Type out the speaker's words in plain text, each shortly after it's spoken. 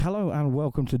Hello and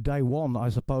welcome to day one, I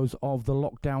suppose, of the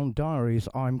Lockdown Diaries.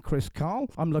 I'm Chris Carl.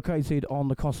 I'm located on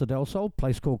the Costa del Sol,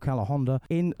 place called Calahonda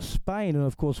in Spain. And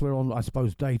of course, we're on, I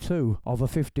suppose, day two of a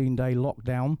 15-day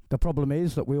lockdown. The problem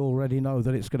is that we already know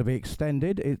that it's going to be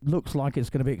extended. It looks like it's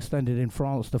going to be extended in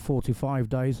France to 45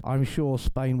 days. I'm sure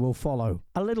Spain will follow.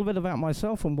 A little bit about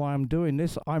myself and why I'm doing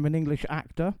this. I'm an English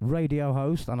actor, radio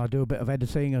host, and I do a bit of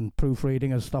editing and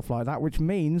proofreading and stuff like that, which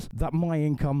means that my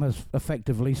income has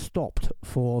effectively stopped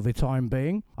for the time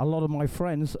being. A lot of my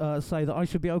friends say that I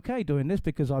should be okay doing this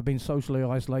because I've been socially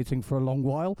isolating for a long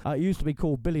while. It used to be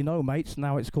called Billy No Mates,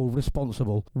 now it's called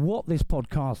Responsible. What this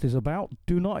podcast is about,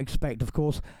 do not expect, of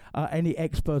course, any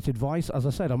expert advice. As I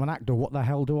said, I'm an actor, what the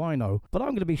hell do I know? But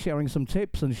I'm going to be sharing some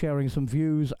tips and sharing some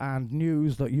views and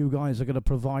news that you guys are going to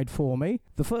provide for me.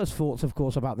 The first thoughts, of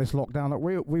course, about this lockdown,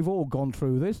 that we've all gone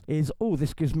through this, is,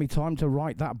 this gives me time to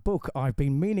write that book I've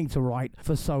been meaning to write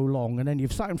for so long. And then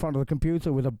you've sat in front of the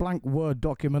computer with a blank Word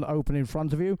document open in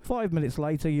front of you. 5 minutes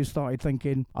later, you started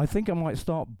thinking, I think I might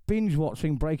start binge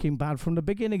watching Breaking Bad from the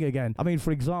beginning again. I mean,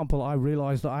 for example, I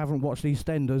realised that I haven't watched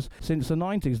EastEnders since the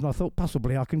 90s, and I thought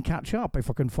possibly I can catch up if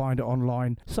I can find it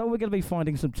online. So we're going to be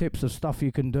finding some tips of stuff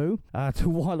you can do to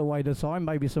while away the time,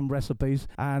 maybe some recipes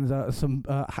and some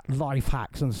life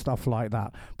hacks and stuff like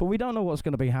that. But we don't know what's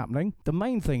going to be happening. The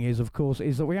main thing is, of course,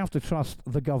 is that we have to trust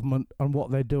the government and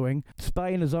what they're doing.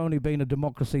 Spain has only been a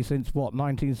democracy since,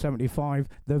 1975.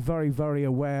 They're very, very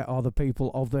aware, are the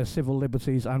people, of their civil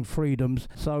liberties and freedoms.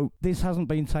 So this hasn't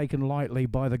been taken lightly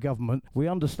by the government. We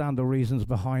understand the reasons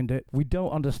behind it. We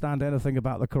don't understand anything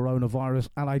about the coronavirus,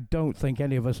 and I don't think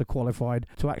any of us are qualified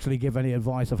to actually give any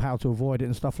advice of how to avoid it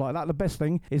and stuff like that. The best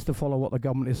thing is to follow what the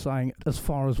government is saying as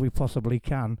far as we possibly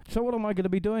can. So what am I going to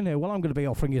be doing here? Well, I'm going to be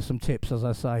offering you some tips, as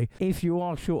I say. If you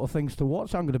are short of things to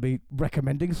watch, I'm going to be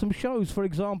recommending some shows. For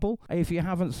example, if you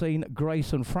haven't seen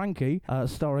Grace and Frankie,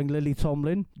 starring Lily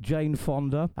Tomlin, Jane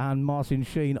Fonda and Martin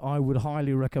Sheen, I would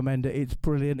highly recommend it. It's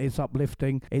brilliant, it's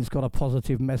uplifting, it's got a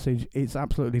positive message, it's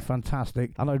absolutely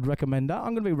fantastic, and I'd recommend that.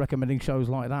 I'm going to be recommending shows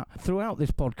like that throughout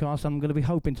this podcast. I'm going to be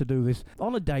hoping to do this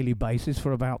on a daily basis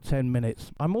for about 10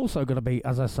 minutes. I'm also going to be,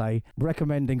 as I say,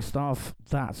 recommending stuff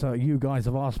that you guys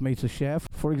have asked me to share.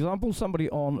 For example, somebody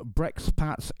on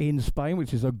Brexpats in Spain,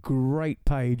 which is a great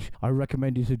page. I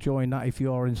recommend you to join that if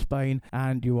you are in Spain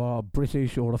and you are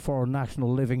British or a foreign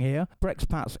national living here.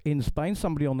 Brexpats in Spain,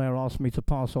 somebody on there asked me to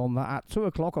pass on that at 2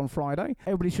 o'clock on Friday.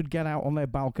 Everybody should get out on their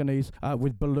balconies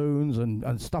with balloons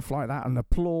and stuff like that, and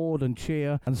applaud and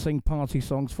cheer and sing party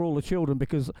songs for all the children,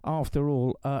 because after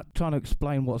all, trying to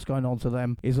explain what's going on to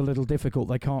them is a little difficult.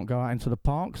 They can't go out into the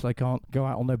parks, they can't go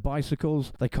out on their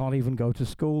bicycles, they can't even go to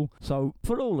school. So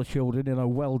for all the children,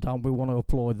 well done, we want to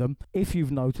applaud them. If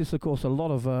you've noticed, of course, a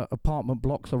lot of apartment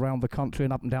blocks around the country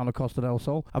and up and down the Costa del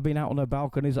Sol have been out on their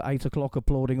balconies at 8 o'clock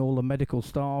applauding all the medical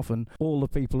staff and all the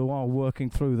people who are working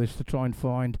through this to try and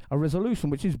find a resolution,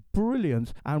 which is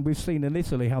brilliant. And we've seen in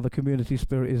Italy how the community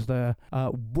spirit is there,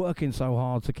 working so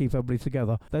hard to keep everybody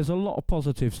together. There's a lot of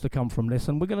positives to come from this,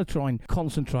 and we're going to try and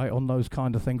concentrate on those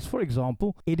kind of things. For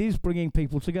example, it is bringing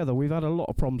people together. We've had a lot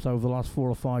of problems over the last 4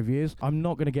 or 5 years. I'm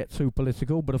not going to get too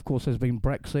political, but of course there's been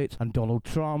Brexit and Donald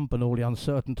Trump and all the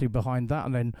uncertainty behind that,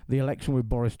 and then the election with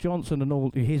Boris Johnson and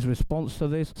all his response to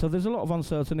this. So there's a lot of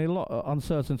uncertainty,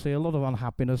 a lot of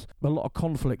unhappiness, a lot of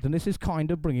conflict, and this is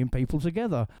kind of bringing people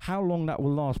together. How long that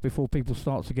will last before people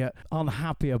start to get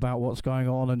unhappy about what's going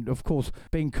on, and of course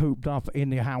being cooped up in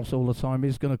the house all the time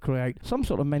is going to create some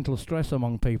sort of mental stress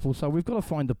among people. So we've got to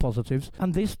find the positives,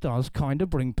 and this does kind of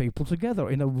bring people together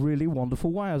in a really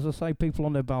wonderful way. As I say, people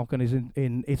on their balconies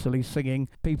in Italy singing,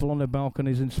 people on their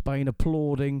balconies in Spain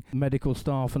applauding medical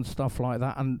staff and stuff like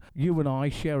that, and you and I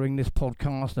sharing this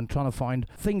podcast and trying to find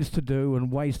things to do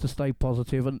and ways to stay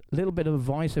positive, and a little bit of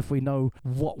advice if we know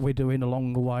what we're doing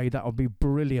along the way. That would be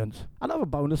brilliant. Another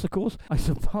bonus, of course, I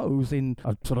suppose, in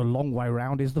a sort of long way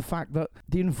round, is the fact that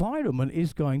the environment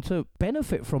is going to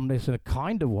benefit from this in a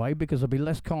kind of way, because there'll be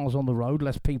less cars on the road,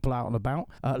 less people out and about,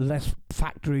 less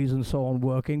factories and so on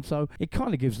working. So it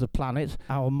kind of gives the planet,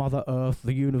 our Mother Earth,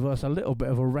 the universe, a little bit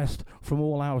of a rest from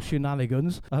all our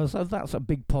shenanigans. So that's a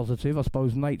big positive. I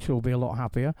suppose nature will be a lot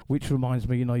happier, which reminds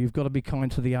me, you've got to be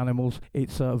kind to the animals.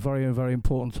 It's a very, very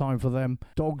important time for them.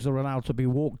 Dogs are allowed to be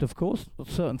walked, of course.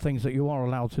 Certain things that you are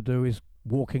allowed to do is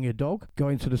walking your dog,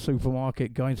 going to the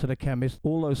supermarket, going to the chemist,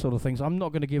 all those sort of things. I'm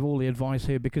not going to give all the advice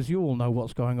here because you all know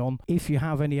what's going on. If you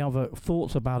have any other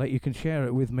thoughts about it, you can share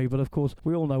it with me. But of course,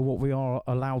 we all know what we are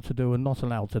allowed to do and not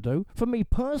allowed to do. For me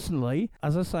personally,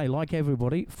 as I say, like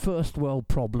everybody, first world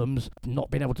problems,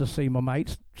 not being able to see my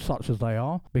mates, such as they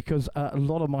are, because a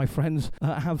lot of my friends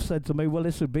have said to me, well,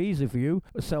 this would be easy for you,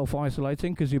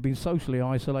 self-isolating, because you've been socially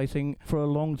isolating for a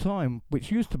long time,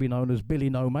 which used to be known as Billy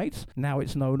No Mates. Now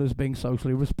it's known as being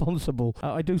socially responsible.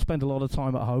 I do spend a lot of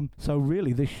time at home, so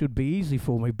really this should be easy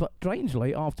for me. But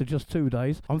strangely, after just 2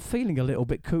 days, I'm feeling a little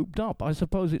bit cooped up. I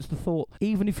suppose it's the thought,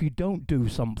 even if you don't do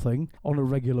something on a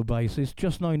regular basis,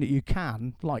 just knowing that you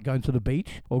can, like going to the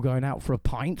beach or going out for a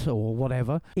pint or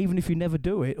whatever, even if you never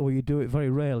do it or you do it very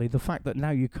rarely, the fact that now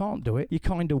you can't do it, you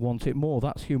kind of want it more.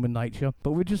 That's human nature.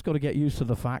 But we've just got to get used to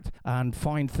the fact and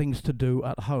find things to do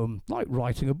at home, like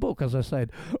writing a book, as I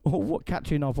said, or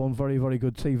catching up on very, very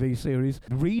good TV series.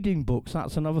 Reading books,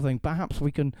 that's another thing. Perhaps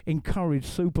we can encourage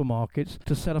supermarkets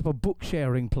to set up a book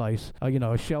sharing place,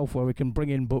 a shelf where we can bring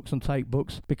in books and take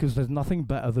books, because there's nothing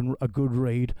better than a good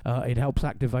read. It helps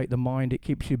activate the mind, it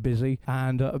keeps you busy,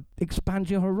 and expand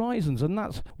your horizons. And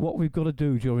that's what we've got to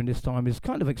do during this time, is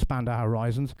kind of expand our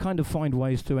horizons, kind of find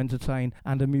ways to entertain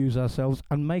and amuse ourselves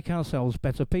and make ourselves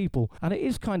better people. And it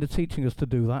is kind of teaching us to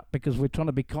do that, because we're trying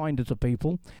to be kinder to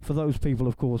people. For those people,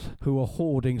 of course, who are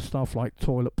hoarding stuff like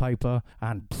toilet paper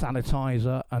and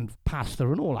sanitizer and pasta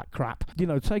and all that crap,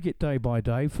 take it day by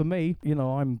day. For me,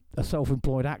 I'm a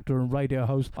self-employed actor and radio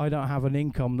host. I don't have an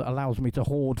income that allows me to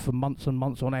hoard for months and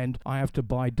months on end. I have to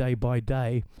buy day by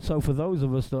day. So for those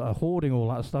of us that are hoarding all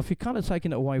that stuff, you're kind of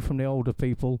taking it away from the older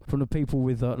people, from the people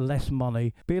with less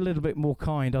money. Be a little bit more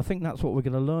kind. I think that's what we're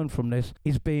going to learn from this,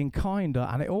 is being kinder.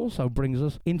 And it also brings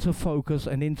us into focus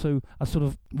and into a sort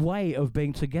of way of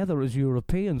being together as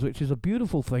Europeans, which is a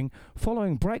beautiful thing.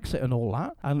 Following Brexit and all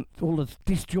that, and all the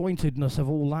disjointedness of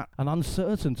all that and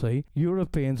uncertainty,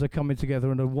 Europeans are coming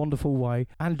together in a wonderful way,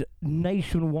 and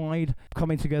nationwide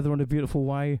coming together in a beautiful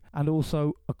way, and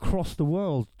also across the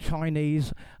world,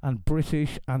 Chinese and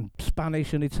British and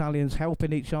Spanish and Italians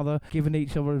helping each other, giving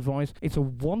each other advice. It's a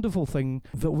wonderful thing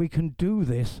that we can do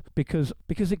this, because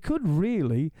it could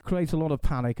really create a lot of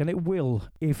panic, and it will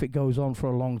if it goes on for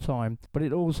a long time. But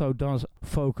it also does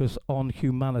focus on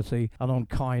humanity and on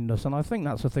kindness, and I think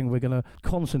that's the thing we're going to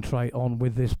concentrate on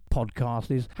with this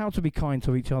podcast, is how to be kind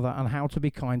to each other and how to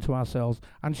be kind to ourselves,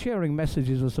 and sharing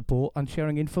messages of support and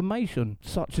sharing information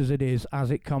such as it is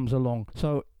as it comes along.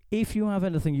 So if you have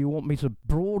anything you want me to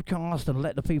broadcast and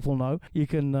let the people know, you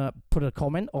can put a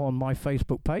comment on my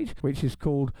Facebook page, which is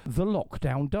called The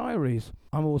Lockdown Diaries.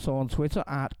 I'm also on Twitter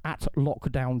at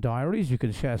Lockdown Diaries. You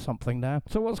can share something there.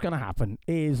 So what's going to happen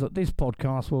is that this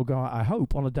podcast will go out, I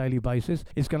hope, on a daily basis.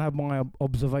 It's going to have my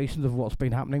observations of what's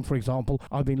been happening. For example,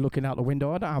 I've been looking out the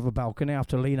window. I don't have a balcony. I have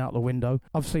to lean out the window.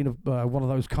 I've seen one of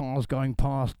those cars going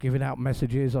past, giving out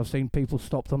messages. I've seen people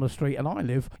stopped on the street, and I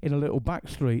live in a little back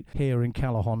street here in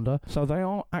Calahonda. So they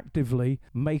are actively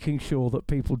making sure that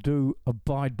people do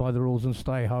abide by the rules and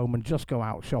stay home and just go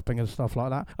out shopping and stuff like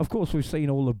that. Of course, we've seen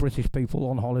all the British people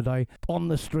on holiday on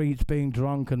the streets being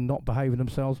drunk and not behaving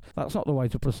themselves. That's not the way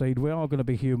to proceed. We are going to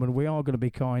be human. We are going to be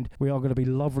kind. We are going to be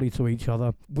lovely to each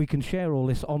other. We can share all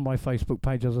this on my Facebook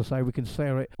page, as I say. We can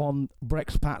share it on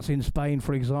Brexpats in Spain,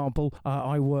 for example.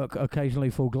 I work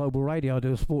occasionally for Global Radio. I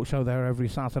do a sports show there every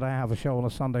Saturday. I have a show on a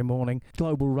Sunday morning.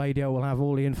 Global Radio will have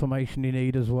all the information you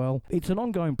need as well. It's an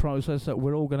ongoing process that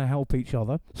we're all going to help each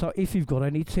other. So if you've got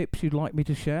any tips you'd like me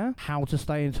to share, how to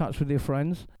stay in touch with your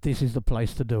friends, this is the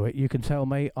place to do it. You can tell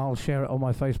me. I'll share it on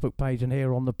my Facebook page and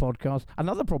here on the podcast.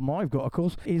 Another problem I've got, of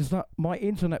course, is that my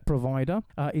internet provider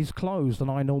is closed,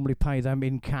 and I normally pay them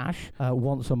in cash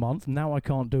once a month. Now I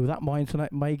can't do that. My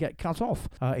internet may get cut off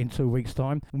in 2 weeks'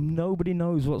 time. Nobody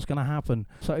knows what's going to happen.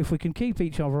 So if we can keep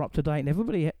each other up to date,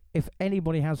 and if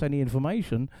anybody has any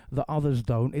information that others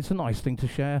don't, it's a nice thing to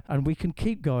share, and we can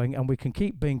keep going, and we can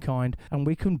keep being kind, and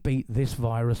we can beat this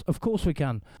virus. Of course we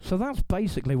can. So that's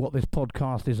basically what this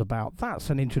podcast is about. That's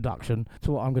an introduction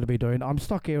to what I'm going to be doing. I'm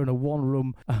stuck here in a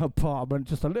one-room apartment,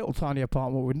 just a little tiny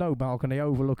apartment with no balcony,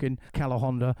 overlooking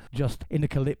Calahonda, just in the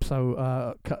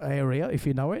Calypso area, if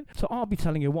you know it. So I'll be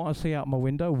telling you what I see out my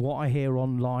window, what I hear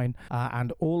online,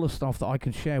 and all the stuff that I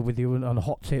can share with you, and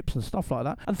hot tips and stuff like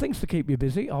that, and things to keep you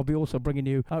busy. I'll be also bringing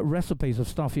you recipes of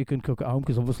stuff you can cook at home,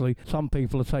 because obviously some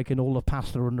people are taking all the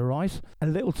pasta and the rice. A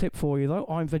little tip for you though,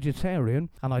 I'm vegetarian,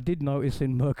 and I did notice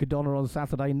in Mercadona on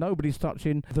Saturday nobody's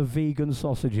touching the vegan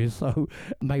sausages, so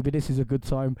maybe this is a good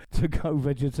time to go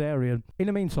vegetarian. In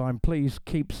the meantime, please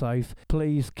keep safe,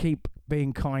 please keep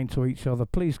being kind to each other.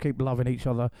 Please keep loving each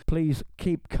other. Please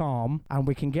keep calm, and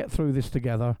we can get through this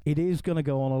together. It is going to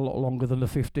go on a lot longer than the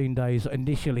 15 days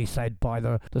initially said by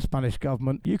the Spanish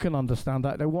government. You can understand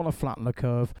that. They want to flatten the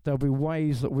curve. There'll be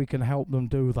ways that we can help them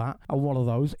do that, and one of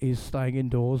those is staying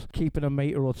indoors, keeping a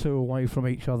metre or two away from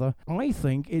each other. I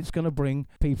think it's going to bring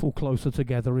people closer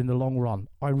together in the long run.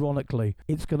 Ironically,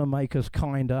 it's going to make us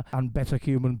kinder and better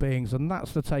human beings, and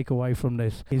that's the takeaway from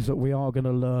this, is that we are going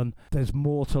to learn there's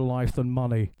more to life than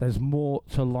money. There's more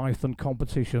to life than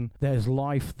competition. There's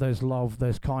life, there's love,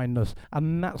 there's kindness,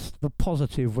 and that's the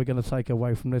positive we're going to take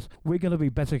away from this. We're going to be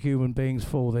better human beings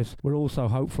for this. We're also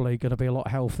hopefully going to be a lot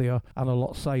healthier and a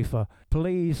lot safer.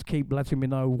 Please keep letting me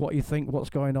know what you think, what's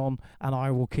going on, and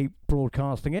I will keep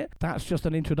broadcasting it. That's just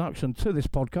an introduction to this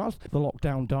podcast, The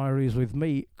Lockdown Diaries, with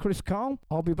me, Chris Carl.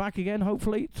 I'll be back again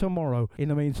hopefully tomorrow. In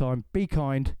the meantime, be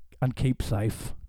kind and keep safe.